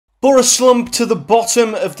Boro slumped to the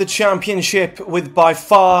bottom of the Championship with by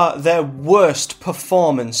far their worst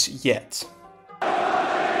performance yet. As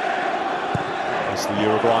the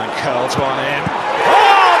Uruguayan curls one in.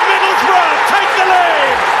 Oh, Middlesbrough take the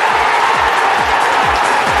lead!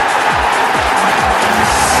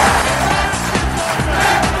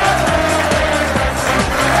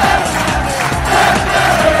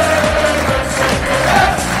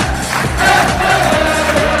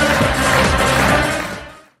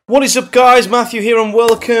 What is up, guys? Matthew here, and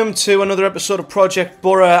welcome to another episode of Project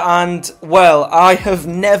Boro. And, well, I have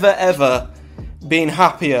never ever been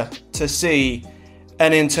happier to see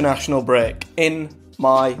an international break in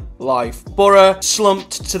my life. Boro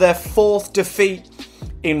slumped to their fourth defeat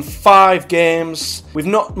in 5 games. We've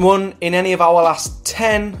not won in any of our last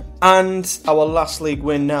 10, and our last league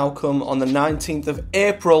win now come on the 19th of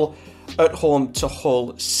April at home to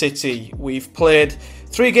Hull City. We've played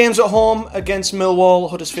 3 games at home against Millwall,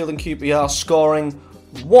 Huddersfield and QPR, scoring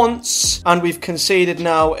once, and we've conceded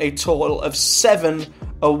now a total of 7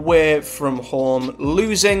 away from home,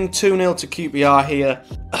 losing 2-0 to QPR here.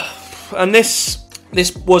 And this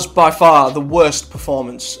was by far the worst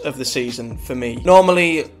performance of the season for me.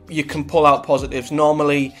 Normally you can pull out positives,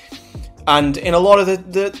 and in a lot of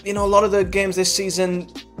the games this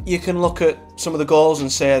season, you can look at some of the goals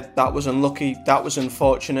and say that was unlucky, that was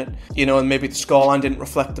unfortunate, and maybe the scoreline didn't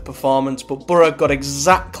reflect the performance, but Boro got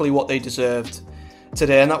exactly what they deserved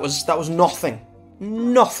today, and that was nothing.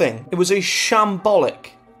 Nothing. It was a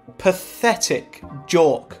shambolic, pathetic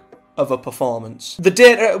joke of a performance. The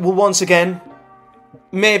data will once again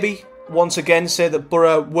say that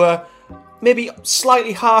Boro were maybe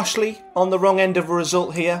slightly harshly on the wrong end of a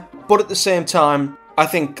result here, but at the same time, I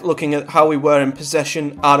think looking at how we were in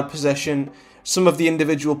possession, out of possession, some of the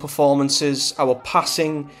individual performances, our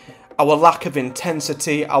passing, our lack of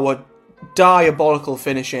intensity, our diabolical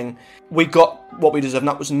finishing, we got what we deserved, and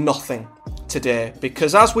that was nothing today.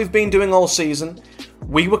 Because as we've been doing all season,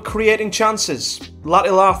 we were creating chances.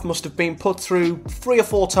 Latilaf must have been put through 3 or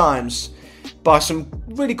 4 times by some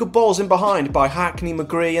really good balls in behind, by Hackney,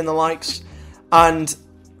 McGree and the likes, and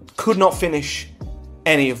could not finish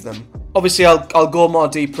any of them. Obviously, I'll go more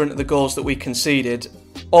deeper into the goals that we conceded,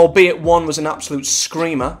 albeit one was an absolute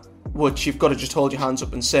screamer, which you've got to just hold your hands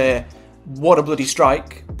up and say, what a bloody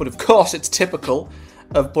strike. But of course, it's typical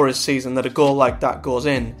of Boro's season that a goal like that goes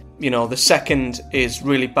in. The second is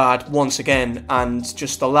really bad once again, and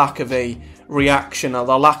just the lack of a reaction or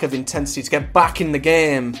the lack of intensity to get back in the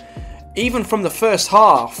game, even from the first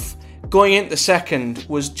half, going into the second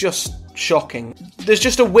was just shocking. There's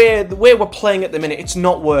just the way we're playing at the minute, it's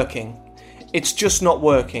not working. It's just not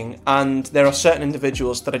working, and there are certain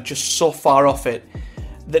individuals that are just so far off it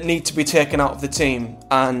that need to be taken out of the team,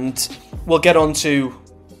 and we'll get on to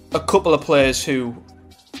a couple of players who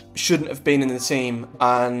shouldn't have been in the team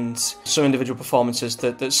and some individual performances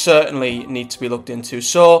that certainly need to be looked into.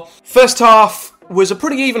 So, first half was a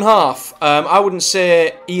pretty even half. I wouldn't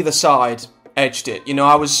say either side edged it.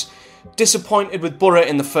 I was disappointed with Boro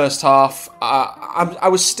in the first half. I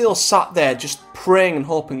was still sat there just praying and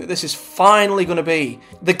hoping that this is finally going to be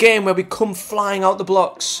the game where we come flying out the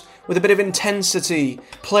blocks with a bit of intensity,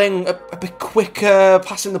 playing a bit quicker,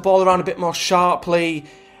 passing the ball around a bit more sharply,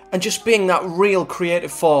 and just being that real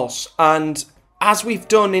creative force. And as we've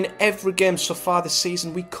done in every game so far this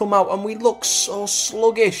season, we come out and we look so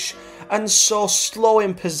sluggish and so slow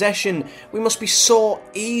in possession. We must be so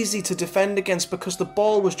easy to defend against because the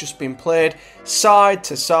ball was just being played side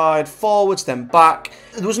to side, forwards then back.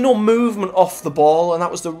 There was no movement off the ball, and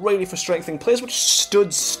that was the really frustrating thing. Players were just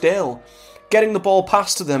stood still, getting the ball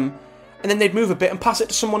passed to them, and then they'd move a bit and pass it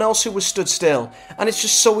to someone else who was stood still. And it's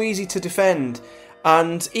just so easy to defend.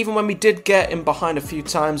 And even when we did get in behind a few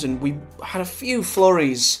times and we had a few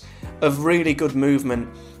flurries of really good movement,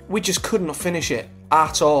 we just could not finish it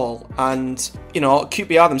at all. And,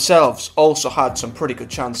 QPR themselves also had some pretty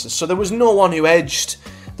good chances. So there was no one who edged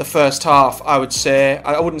the first half, I would say.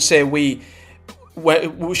 I wouldn't say we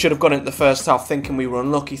should have gone into the first half thinking we were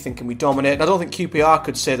unlucky, thinking we dominated. I don't think QPR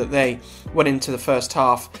could say that they went into the first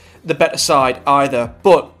half the better side either.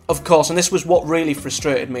 But, of course, and this was what really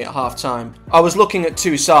frustrated me at half-time, I was looking at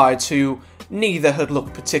 2 sides who neither had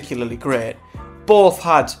looked particularly great. Both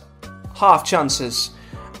had half chances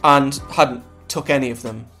and hadn't took any of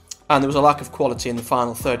them. And there was a lack of quality in the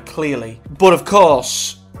final third, clearly. But, of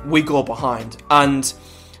course, we go behind. And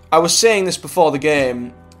I was saying this before the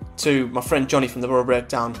game to my friend Johnny from the Boro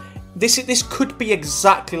Breakdown. This could be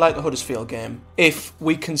exactly like the Huddersfield game if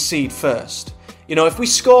we concede first. If we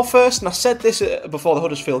score first, and I said this before the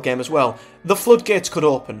Huddersfield game as well, the floodgates could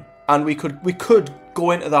open and we could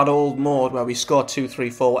go into that old mode where we score 2, 3,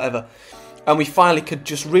 4, whatever, and we finally could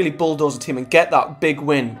just really bulldoze the team and get that big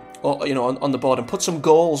win, on the board and put some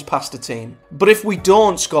goals past the team. But if we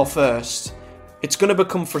don't score first, it's going to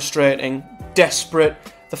become frustrating, desperate.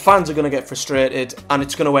 The fans are going to get frustrated, and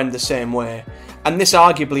it's going to end the same way. And this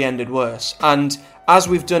arguably ended worse. And as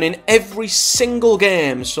we've done in every single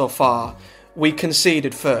game so far, we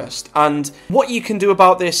conceded first. And what you can do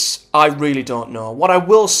about this, I really don't know. What I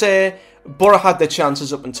will say, Boro had their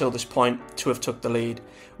chances up until this point to have took the lead.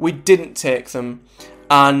 We didn't take them.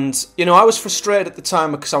 And, I was frustrated at the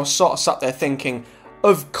time because I was sort of sat there thinking,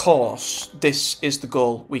 of course, this is the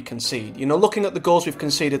goal we concede. Looking at the goals we've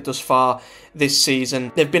conceded thus far this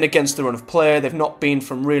season, they've been against the run of play, they've not been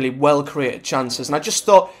from really well-created chances. And I just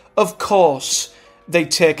thought, of course, they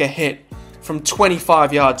take a hit from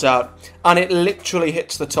 25 yards out, and it literally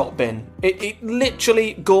hits the top bin. It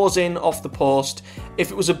literally goes in off the post. If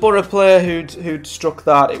it was a Boro player who'd struck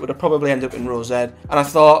that, it would have probably ended up in row Z. And I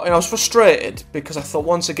thought, I was frustrated because I thought,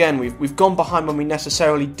 once again, we've gone behind when we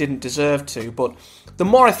necessarily didn't deserve to. But the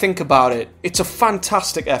more I think about it, it's a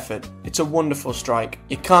fantastic effort. It's a wonderful strike.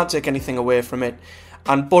 You can't take anything away from it.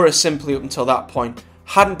 And Boro simply, up until that point,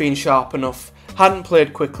 hadn't been sharp enough, hadn't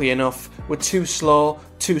played quickly enough, were too slow,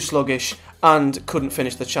 too sluggish, and couldn't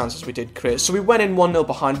finish the chances we did create. So we went in 1-0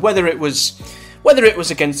 behind. Whether it was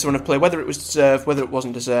against the run of play, whether it was deserved, whether it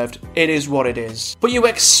wasn't deserved, it is what it is. But you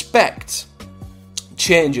expect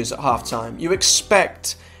changes at half-time. You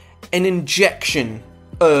expect an injection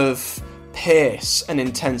of pace and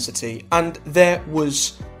intensity, and there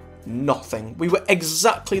was nothing. We were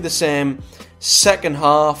exactly the same second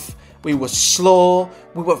half. We were slow,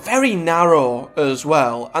 we were very narrow as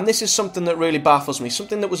well, and this is something that really baffles me.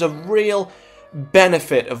 Something that was a real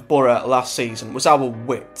benefit of Boro last season was our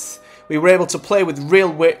width. We were able to play with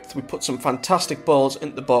real width, we put some fantastic balls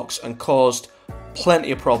into the box and caused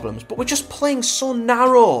plenty of problems, but we're just playing so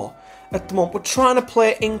narrow at the moment. We're trying to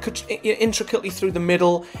play intricately through the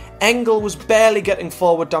middle. Engel was barely getting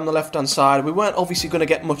forward down the left-hand side. We weren't obviously going to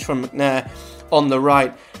get much from McNair on the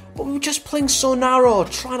right. But we were just playing so narrow,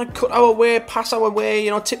 trying to cut our way, pass our way,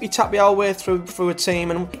 tippy-tappy our way through a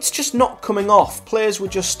team, and it's just not coming off. Players were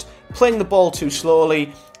just playing the ball too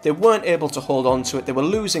slowly, they weren't able to hold on to it, they were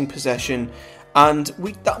losing possession, and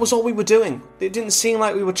that was all we were doing. It didn't seem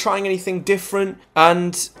like we were trying anything different,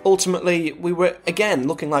 and ultimately we were, again,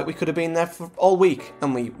 looking like we could have been there for all week,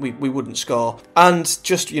 and we wouldn't score. And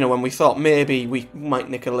just, when we thought maybe we might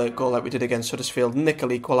nick a late goal like we did against Huddersfield, nick an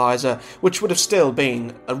equaliser, which would have still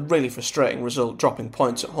been a really frustrating result, dropping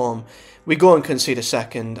points at home, we go and concede a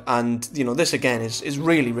second, and, this again is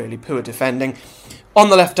really, really poor defending. On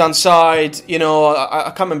the left-hand side,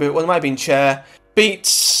 I can't remember, it might have been Chair,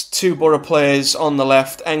 beats two Boro players on the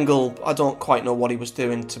left. Engel, I don't quite know what he was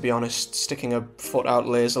doing, to be honest, sticking a foot out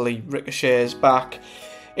lazily, ricochets back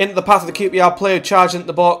into the path of the QPR player, charged into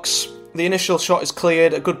the box. The initial shot is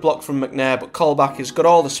cleared, a good block from McNair, but Colback has got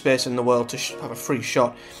all the space in the world to have a free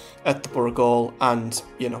shot at the Boro goal and,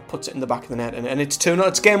 puts it in the back of the net, and it's 2-0,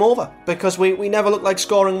 it's game over, because we never looked like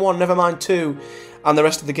scoring one, never mind two, and the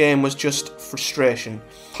rest of the game was just frustration.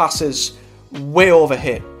 Passes way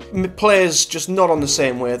overhit, players just not on the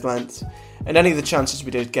same wavelength, and any of the chances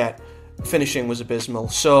we did get, finishing was abysmal.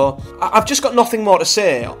 So I've just got nothing more to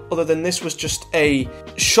say other than this was just a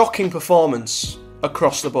shocking performance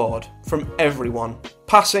across the board from everyone.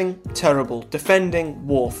 Passing, terrible. Defending,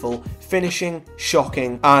 woeful. Finishing,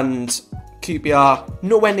 shocking. And QPR,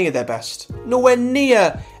 nowhere near their best. Nowhere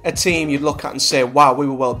near a team you'd look at and say, wow, we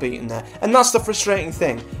were well beaten there. And that's the frustrating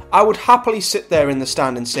thing. I would happily sit there in the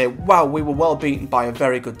stand and say, wow, we were well beaten by a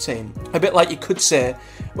very good team. A bit like you could say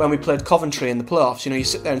when we played Coventry in the playoffs. You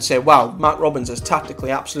sit there and say, wow, Matt Robbins has tactically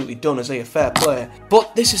absolutely done us a fair play.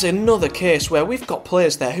 But this is another case where we've got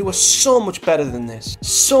players there who are so much better than this.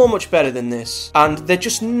 So much better than this. And they're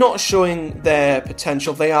just not showing their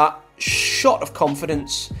potential. They are shot of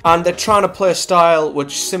confidence. And they're trying to play a style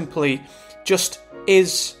which simply just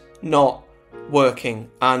is not working.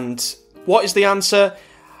 And what is the answer?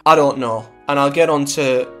 I don't know. And I'll get on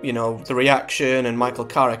to, the reaction and Michael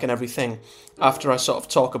Carrick and everything after I sort of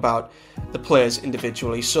talk about the players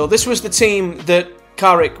individually. So this was the team that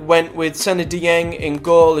Carrick went with. Sene Dieng in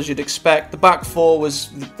goal, as you'd expect. The back four was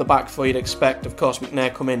the back four you'd expect. Of course,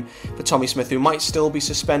 McNair come in for Tommy Smith, who might still be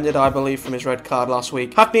suspended, I believe, from his red card last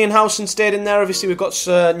week. Hackney and Howson stayed in there. Obviously, we've got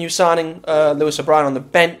new signing Lewis O'Brien on the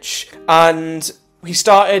bench. And he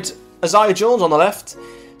started Isaiah Jones on the left,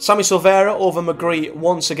 Sammy Silvera over McGree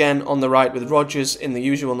once again on the right, with Rodgers in the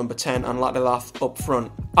usual number 10 and Latelath up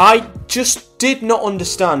front. I just did not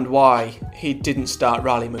understand why he didn't start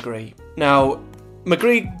Riley McGree. Now,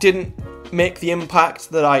 McGree didn't make the impact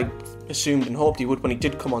that I assumed and hoped he would when he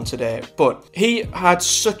did come on today, but he had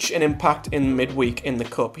such an impact in midweek in the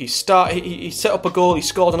Cup. He set up a goal, he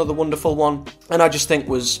scored another wonderful one, and I just think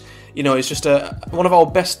was, he's just one of our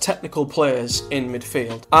best technical players in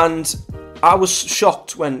midfield. And I was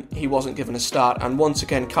shocked when he wasn't given a start, and once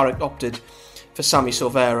again Carrick opted for Sammy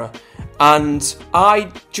Silvera. And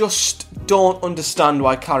I just don't understand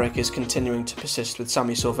why Carrick is continuing to persist with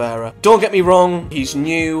Sammy Silvera. Don't get me wrong, he's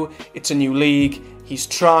new, it's a new league, he's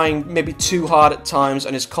trying maybe too hard at times,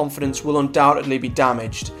 and his confidence will undoubtedly be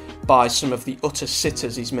damaged by some of the utter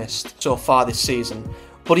sitters he's missed so far this season.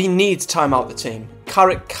 But he needs time out the team.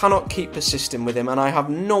 Carrick cannot keep persisting with him, and I have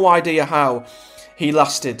no idea how he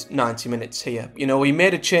lasted 90 minutes here. He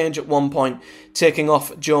made a change at one point, taking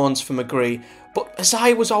off Jones for McGree, but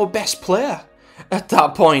Azai was our best player at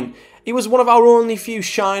that point. He was one of our only few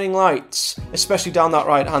shining lights, especially down that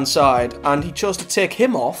right-hand side, and he chose to take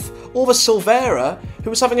him off over Silvera, who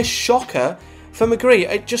was having a shocker for McGree.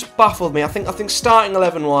 It just baffled me. I think starting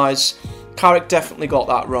 11-wise, Carrick definitely got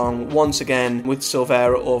that wrong, once again, with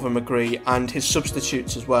Silvera over McGree, and his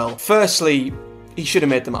substitutes as well. Firstly, he should have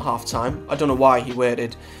made them at half-time. I don't know why he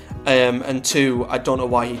waited. And two, I don't know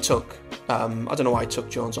why he took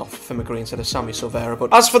Jones off for McGree instead of Sammy Silvera.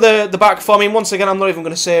 But as for the back four, once again, I'm not even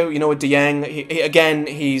going to say, with Dieng,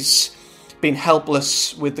 he's been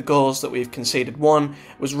helpless with the goals that we've conceded. One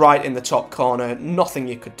was right in the top corner, nothing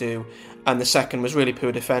you could do. And the second was really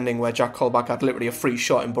poor defending, where Jack Colback had literally a free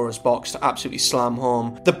shot in Boro's box to absolutely slam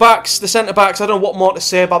home. The centre-backs, I don't know what more to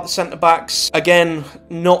say about the centre-backs. Again,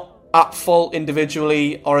 not at fault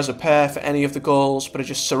individually or as a pair for any of the goals, but are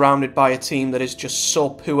just surrounded by a team that is just so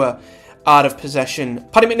poor out of possession.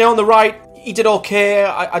 Paddy McNair on the right, he did okay.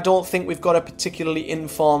 I don't think we've got a particularly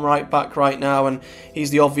in-form right-back right now, and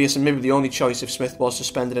he's the obvious and maybe the only choice if Smith was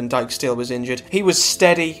suspended and Dijksteel was injured. He was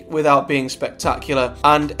steady without being spectacular,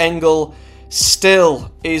 and Engel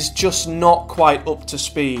still is just not quite up to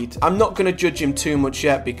speed. I'm not going to judge him too much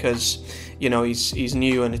yet because he's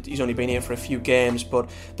new and he's only been here for a few games, but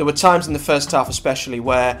there were times in the first half especially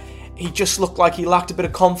where he just looked like he lacked a bit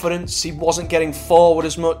of confidence. He wasn't getting forward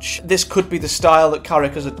as much. This could be the style that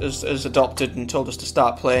Carrick has adopted and told us to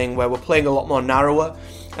start playing, where we're playing a lot more narrower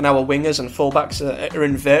and our wingers and fullbacks are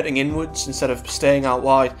inverting inwards instead of staying out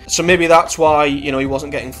wide. So maybe that's why he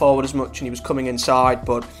wasn't getting forward as much and he was coming inside,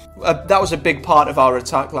 but that was a big part of our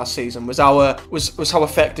attack last season, was how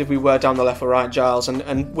effective we were down the left or right, Giles,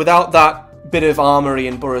 and without that bit of armoury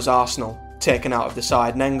in Boro's arsenal taken out of the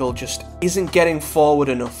side, Engel just isn't getting forward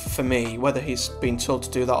enough for me, whether he's been told to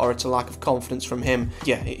do that or it's a lack of confidence from him.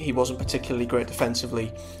 Yeah, he wasn't particularly great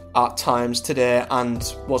defensively at times today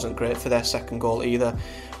and wasn't great for their second goal either.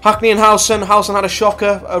 Hackney and Howson had a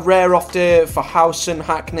shocker, a rare off day for Howson.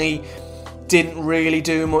 Hackney didn't really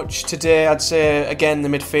do much today. I'd say, again, the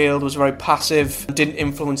midfield was very passive, didn't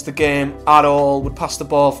influence the game at all, would pass the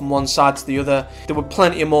ball from one side to the other. There were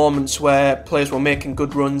plenty of moments where players were making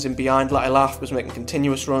good runs in behind. Latilaf was making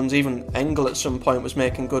continuous runs, even Engel at some point was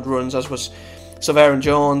making good runs, as was Silvera and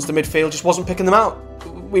Jones. The midfield just wasn't picking them out.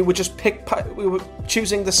 We were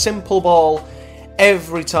choosing the simple ball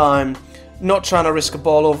every time, not trying to risk a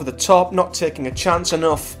ball over the top, not taking a chance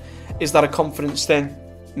enough. Is that a confidence thing?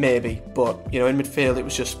 Maybe, but in midfield it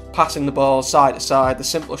was just passing the ball side to side, the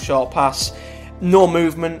simple short pass, no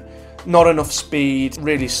movement, not enough speed,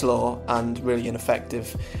 really slow and really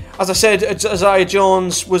ineffective. As I said, Isaiah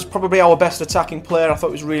Jones was probably our best attacking player. I thought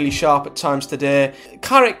he was really sharp at times today.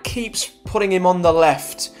 Carrick keeps putting him on the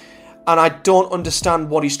left, and I don't understand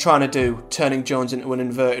what he's trying to do, turning Jones into an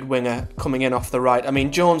inverted winger coming in off the right.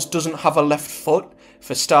 Jones doesn't have a left foot,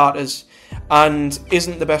 for starters, and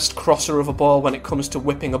isn't the best crosser of a ball when it comes to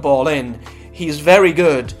whipping a ball in. He's very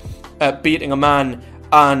good at beating a man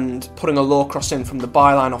and putting a low cross in from the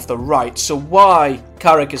byline off the right. So why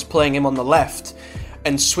Carrick is playing him on the left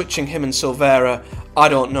and switching him and Silvera, I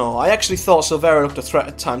don't know. I actually thought Silvera looked a threat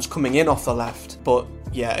at times coming in off the left, but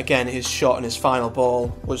yeah, again, his shot and his final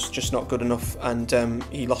ball was just not good enough, and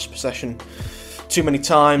he lost possession too many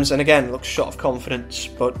times, and again looks short of confidence.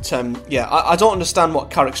 But I don't understand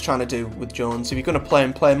what Carrick's trying to do with Jones. If you're going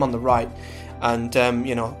to play him on the right, and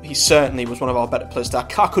he certainly was one of our better players. I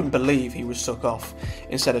couldn't believe he was took off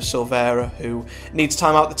instead of Silvera, who needs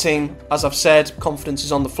time out the team. As I've said, confidence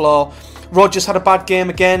is on the floor. Rodgers had a bad game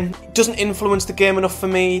again. Doesn't influence the game enough for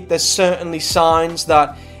me. There's certainly signs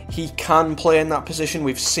that he can play in that position.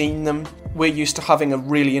 We've seen them we're used to having a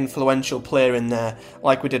really influential player in there,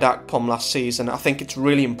 like we did Akpom last season. I think it's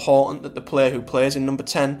really important that the player who plays in number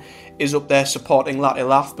 10 is up there supporting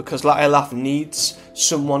Latilaf, because Latilaf needs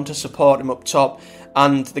someone to support him up top.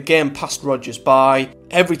 And the game passed Rodgers by.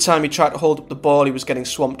 Every time he tried to hold up the ball, he was getting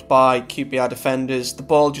swamped by QPR defenders. The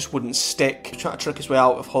ball just wouldn't stick. He was trying to trick his way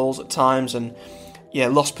out of holes at times, and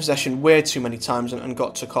lost possession way too many times and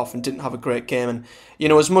got took off and didn't have a great game. And,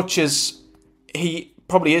 as much as he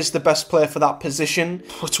probably is the best player for that position,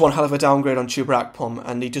 it's one hell of a downgrade on Chuba Akpom,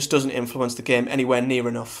 and he just doesn't influence the game anywhere near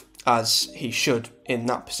enough as he should in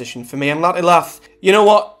that position for me. And Latilaf, you know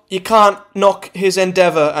what? You can't knock his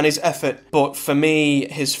endeavour and his effort, but for me,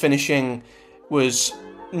 his finishing was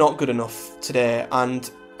not good enough today.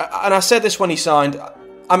 And I said this when he signed,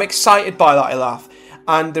 I'm excited by Latilaf,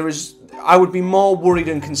 and I would be more worried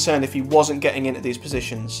and concerned if he wasn't getting into these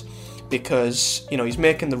positions, because, he's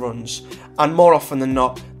making the runs, and more often than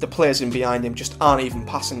not, the players in behind him just aren't even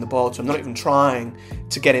passing the ball to him, not even trying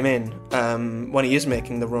to get him in when he is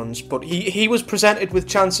making the runs. But he was presented with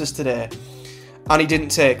chances today, and he didn't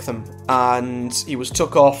take them, and he was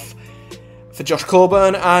took off for Josh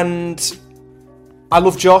Coburn. And I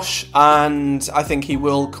love Josh, and I think he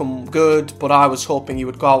will come good, but I was hoping he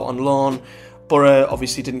would go out on loan. Boro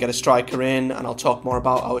obviously didn't get a striker in, and I'll talk more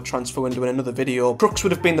about our transfer window in another video. Crooks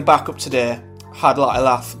would have been the backup today had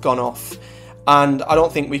Latilaf gone off, and I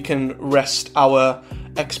don't think we can rest our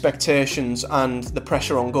expectations and the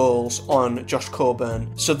pressure on goals on Josh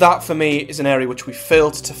Coburn. So that for me is an area which we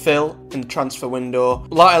failed to fill in the transfer window.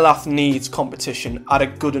 Latilaf needs competition at a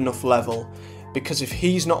good enough level, because if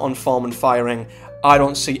he's not on form and firing, I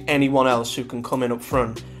don't see anyone else who can come in up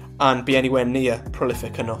front and be anywhere near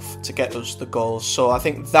prolific enough to get us the goals. So I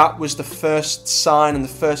think that was the first sign and the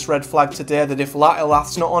first red flag today, that if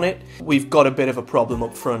Latilaf's not on it, we've got a bit of a problem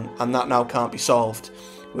up front, and that now can't be solved,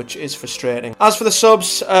 which is frustrating. As for the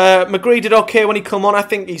subs, McGree did okay when he come on. I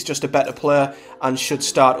think he's just a better player and should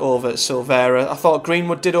start over Silvera. I thought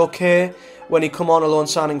Greenwood did okay when he come on, a loan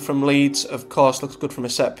signing from Leeds. Of course, looks good from a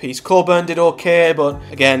set piece. Coburn did okay, but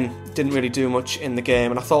again, didn't really do much in the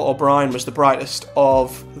game. And I thought O'Brien was the brightest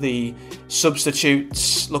of the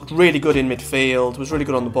substitutes. Looked really good in midfield, was really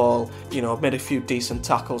good on the ball, made a few decent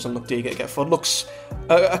tackles and looked eager to get forward. Looks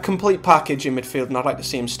a complete package in midfield, and I'd like to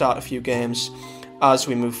see him start a few games as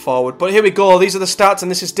we move forward. But here we go, these are the stats,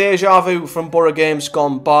 and this is deja vu from Boro games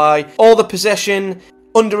gone by. All the possession,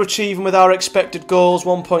 underachieving with our expected goals,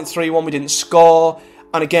 1.31, we didn't score.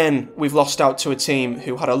 And again, we've lost out to a team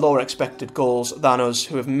who had a lower expected goals than us,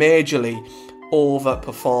 who have majorly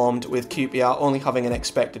overperformed, with QPR only having an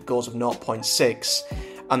expected goals of 0.6,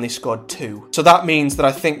 and they scored 2. So that means that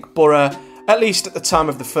I think Boro, at least at the time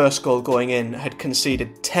of the first goal going in, had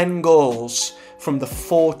conceded 10 goals from the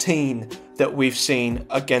 14 that we've seen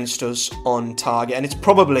against us on target. And it's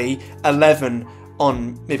probably 11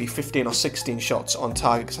 on maybe 15 or 16 shots on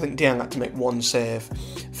target, because I think Dieng had to make one save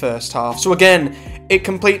first half. So again, it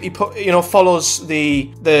completely follows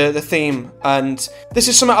the theme, and this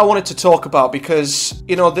is something I wanted to talk about, because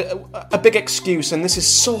a big excuse, and this is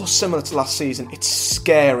so similar to last season, it's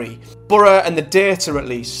scary. Boro, and the data at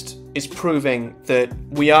least, is proving that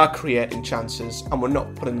we are creating chances and we're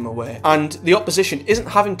not putting them away, and the opposition isn't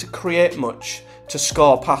having to create much to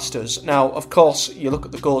score past us. Now, of course, you look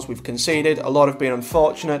at the goals we've conceded, a lot have been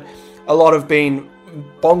unfortunate, a lot have been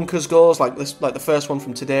bonkers goals like the first one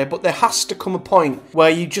from today, but there has to come a point where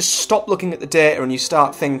you just stop looking at the data and you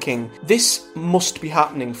start thinking, this must be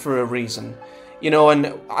happening for a reason.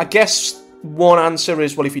 And I guess one answer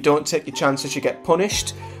is, well, if you don't take your chances, you get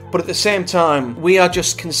punished. But at the same time, we are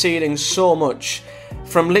just conceding so much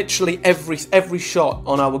from literally every shot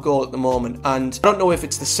on our goal at the moment. And I don't know if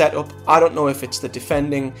it's the setup, I don't know if it's the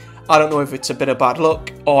defending, I don't know if it's a bit of bad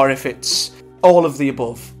luck, or if it's all of the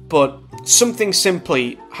above. But something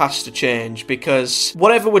simply has to change, because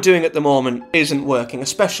whatever we're doing at the moment isn't working,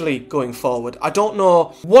 especially going forward. I don't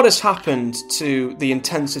know what has happened to the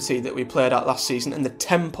intensity that we played at last season and the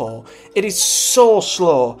tempo. It is so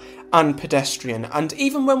slow and pedestrian, and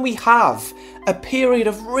even when we have a period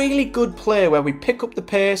of really good play where we pick up the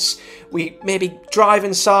pace, we maybe drive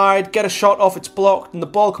inside, get a shot off, it's blocked, and the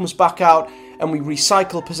ball comes back out, and we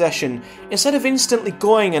recycle possession, instead of instantly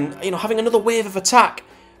going and having another wave of attack,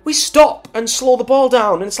 we stop and slow the ball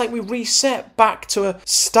down, and it's like we reset back to a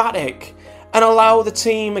static and allow the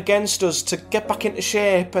team against us to get back into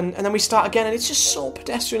shape, and then we start again, and it's just so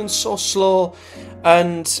pedestrian and so slow.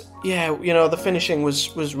 And yeah, the finishing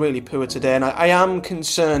was really poor today, and I am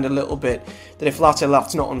concerned a little bit that if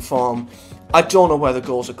Latilaf's not on form, I don't know where the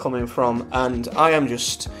goals are coming from, and I am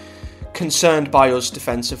just concerned by us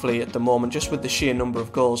defensively at the moment, just with the sheer number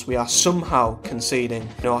of goals we are somehow conceding.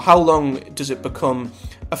 How long does it become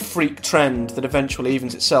a freak trend that eventually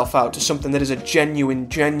evens itself out to something that is a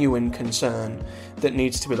genuine concern that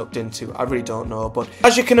needs to be looked into? I really don't know. But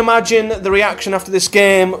as you can imagine, the reaction after this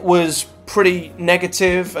game was pretty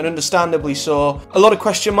negative, and understandably so. A lot of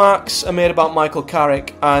question marks are made about Michael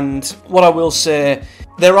Carrick, and what I will say,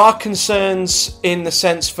 there are concerns in the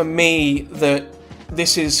sense for me that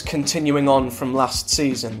this is continuing on from last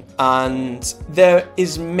season, and there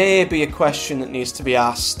is maybe a question that needs to be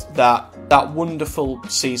asked that wonderful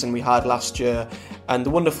season we had last year and the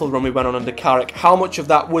wonderful run we went on under Carrick, how much of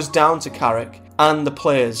that was down to Carrick and the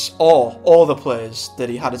players, or all the players that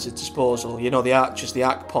he had at his disposal? The Archers, the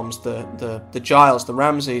Akpoms, the Giles, the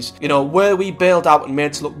Ramseys. Were we bailed out and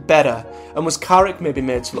made to look better? And was Carrick maybe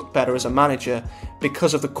made to look better as a manager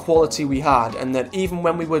because of the quality we had, and that even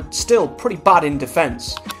when we were still pretty bad in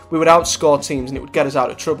defence, we would outscore teams and it would get us out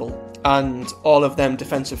of trouble, and all of them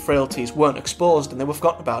defensive frailties weren't exposed and they were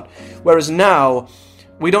forgotten about? Whereas now,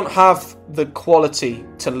 we don't have the quality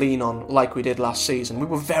to lean on like we did last season. We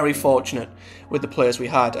were very fortunate with the players we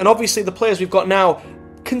had. And obviously the players we've got now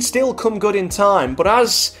can still come good in time. But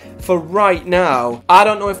as for right now, I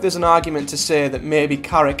don't know if there's an argument to say that maybe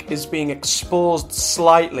Carrick is being exposed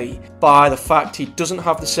slightly by the fact he doesn't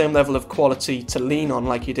have the same level of quality to lean on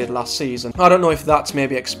like he did last season. I don't know if that's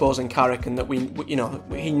maybe exposing Carrick and that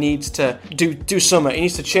he needs to do something. He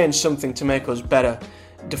needs to change something to make us better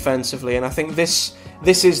defensively. And I think this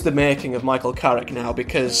is the making of Michael Carrick now,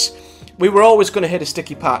 because we were always going to hit a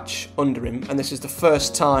sticky patch under him, and this is the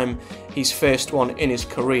first time he's faced one in his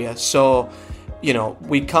career. So,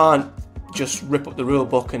 we can't just rip up the rule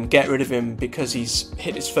book and get rid of him because he's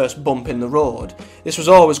hit his first bump in the road. This was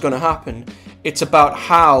always going to happen. It's about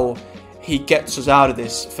how he gets us out of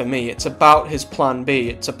this for me. It's about his plan B.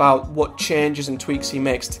 It's about what changes and tweaks he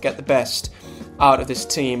makes to get the best out of this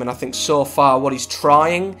team. And I think so far what he's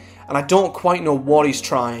trying, and I don't quite know what he's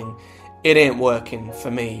trying, it ain't working for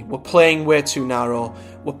me. We're playing way too narrow.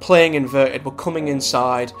 We're playing inverted. We're coming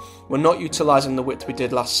inside. We're not utilising the width we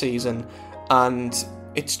did last season. And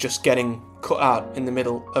it's just getting cut out in the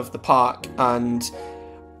middle of the park. And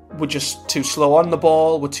we're just too slow on the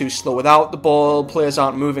ball. We're too slow without the ball. Players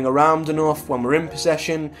aren't moving around enough when we're in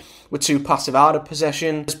possession. We're too passive out of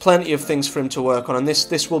possession. There's plenty of things for him to work on. And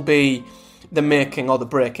this will be the making or the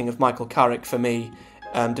breaking of Michael Carrick for me.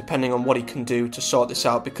 Depending on what he can do to sort this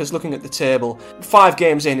out, because looking at the table, 5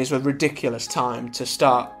 games in is a ridiculous time to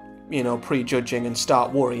start, prejudging and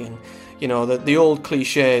start worrying. The old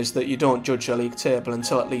cliches that you don't judge a league table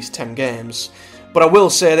until at least 10 games. But I will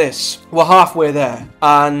say this, we're halfway there,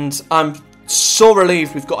 and I'm so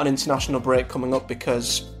relieved we've got an international break coming up,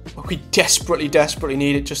 because we desperately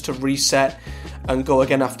need it just to reset and go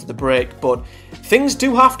again after the break. But things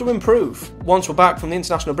do have to improve once we're back from the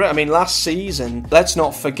international break. I mean, last season, let's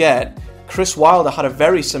not forget, Chris Wilder had a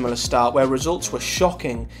very similar start where results were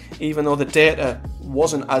shocking, even though the data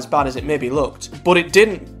wasn't as bad as it maybe looked. But it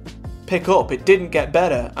didn't pick up, it didn't get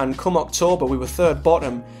better, and come October we were third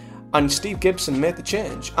bottom, and Steve Gibson made the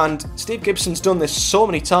change. And Steve Gibson's done this so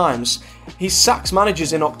many times. He sacks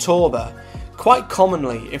managers in October quite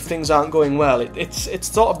commonly if things aren't going well. It's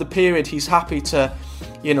sort of the period he's happy to,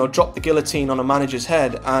 drop the guillotine on a manager's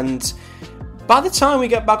head. And by the time we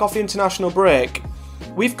get back off the international break,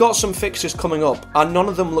 we've got some fixtures coming up, and none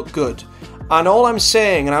of them look good. And all I'm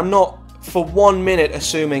saying, and I'm not for 1 minute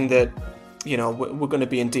assuming that, we're going to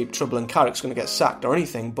be in deep trouble and Carrick's going to get sacked or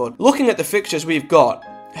anything, but looking at the fixtures we've got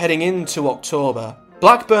heading into October,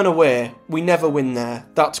 Blackburn away, we never win there.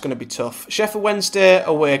 That's going to be tough. Sheffield Wednesday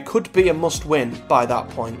away could be a must-win by that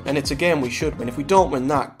point, and it's a game we should win. If we don't win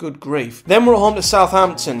that, good grief. Then we're at home to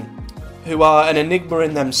Southampton, who are an enigma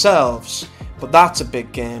in themselves, but that's a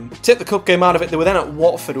big game. Take the cup game out of it, they were then at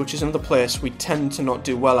Watford, which is another place we tend to not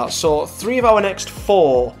do well at. So 3 of our next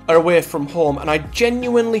 4 are away from home, and I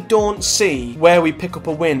genuinely don't see where we pick up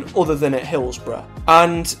a win other than at Hillsborough.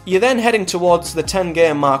 And you're then heading towards the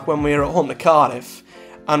 10-game mark when we're at home to Cardiff,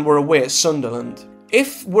 and we're away at Sunderland.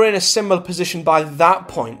 If we're in a similar position by that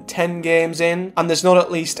point, 10 games in, and there's not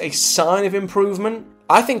at least a sign of improvement,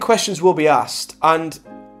 I think questions will be asked, and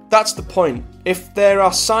that's the point. If there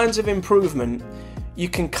are signs of improvement, you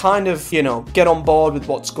can kind of, get on board with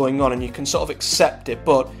what's going on and you can sort of accept it.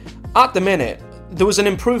 But at the minute, there was an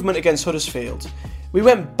improvement against Huddersfield. We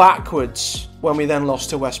went backwards when we then lost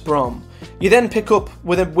to West Brom. You then pick up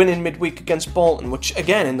with a win in midweek against Bolton, which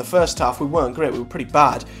again in the first half we weren't great, we were pretty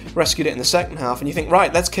bad. Rescued it in the second half, and you think,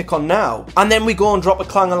 right, let's kick on now. And then we go and drop a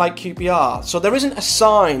clanger like QPR. So there isn't a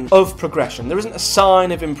sign of progression, there isn't a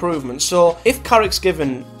sign of improvement. So if Carrick's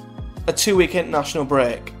given a 2-week international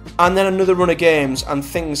break and then another run of games and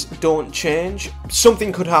things don't change,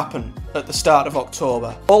 something could happen at the start of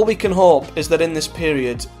October. All we can hope is that in this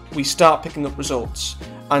period we start picking up results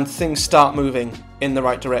and things start moving in the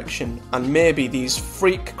right direction, and maybe these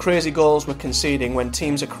freak crazy goals we're conceding when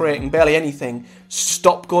teams are creating barely anything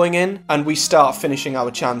stop going in and we start finishing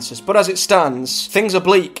our chances. But as it stands, things are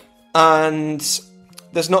bleak and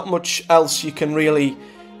there's not much else you can really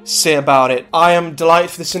say about it. I am delighted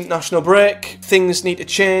for this international break. Things need to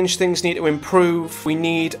change, things need to improve. We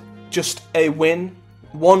need just a win.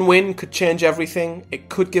 One win could change everything. It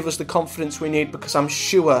could give us the confidence we need, because I'm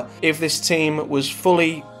sure if this team was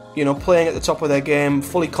fully, playing at the top of their game,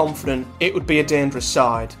 fully confident, it would be a dangerous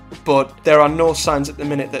side. But there are no signs at the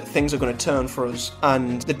minute that things are going to turn for us.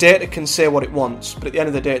 And the data can say what it wants, but at the end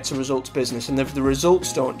of the day, it's a results business. And if the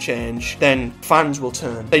results don't change, then fans will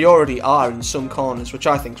turn. They already are in some corners, which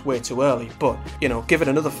I think is way too early. But, give it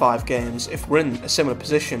another 5 games. If we're in a similar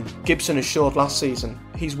position, Gibson has showed last season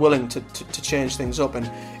he's willing to change things up.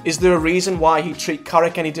 And is there a reason why he'd treat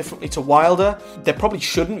Carrick any differently to Wilder? There probably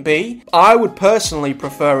shouldn't be. I would personally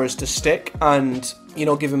prefer us to stick and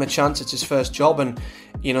give him a chance. It's his first job, and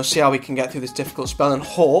see how we can get through this difficult spell, and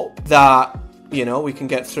hope that we can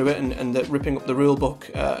get through it, and that ripping up the rule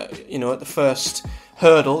book at the first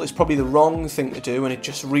hurdle is probably the wrong thing to do, and it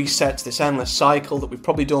just resets this endless cycle that we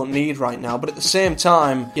probably don't need right now. But at the same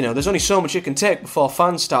time, there's only so much it can take before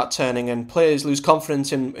fans start turning and players lose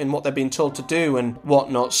confidence in what they're being told to do and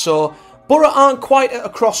whatnot. So Boro aren't quite at a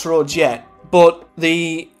crossroads yet, but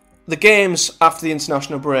the games after the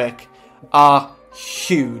international break are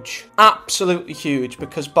huge, absolutely huge,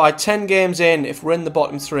 because by 10 games in, if we're in the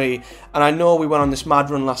bottom 3, and I know we went on this mad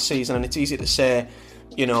run last season, and it's easy to say,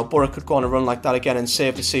 Boro could go on a run like that again and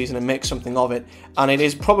save the season and make something of it, and it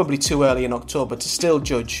is probably too early in October to still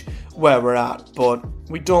judge where we're at, but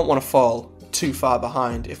we don't want to fall too far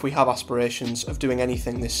behind if we have aspirations of doing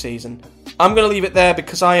anything this season. I'm going to leave it there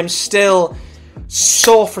because I am still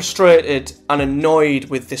so frustrated and annoyed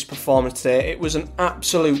with this performance today. It was an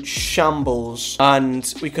absolute shambles,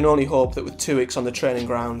 and we can only hope that with 2 weeks on the training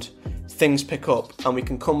ground, things pick up and we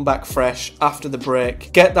can come back fresh after the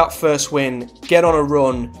break, get that first win, get on a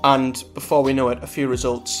run, and before we know it, a few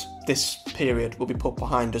results this period will be put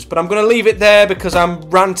behind us. But I'm going to leave it there because I'm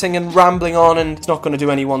ranting and rambling on, and it's not going to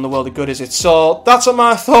do anyone the world of good, is it? So that's all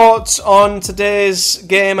my thoughts on today's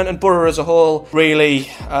game and Boro as a whole.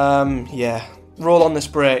 Really, roll on this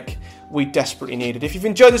break. We desperately need it. If you've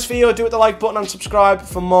enjoyed this video, do hit the like button and subscribe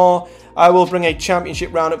for more. I will bring a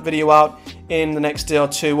championship roundup video out in the next day or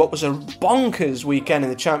two. What was a bonkers weekend in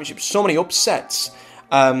the championship. So many upsets,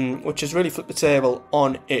 which has really flipped the table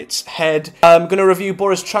on its head. I'm going to review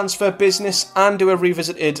Boro's transfer business and do a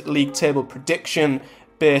revisited league table prediction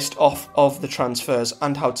based off of the transfers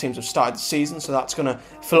and how teams have started the season. So that's going to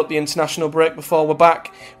fill up the international break before we're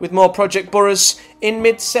back with more Project Boroughs in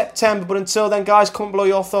mid-September. But until then, guys, comment below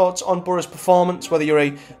your thoughts on Borough's performance, whether you're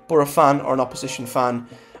a Boro fan or an opposition fan.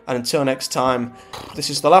 And until next time,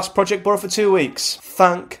 this is the last Project Boro for 2 weeks.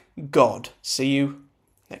 Thank God. See you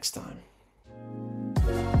next time.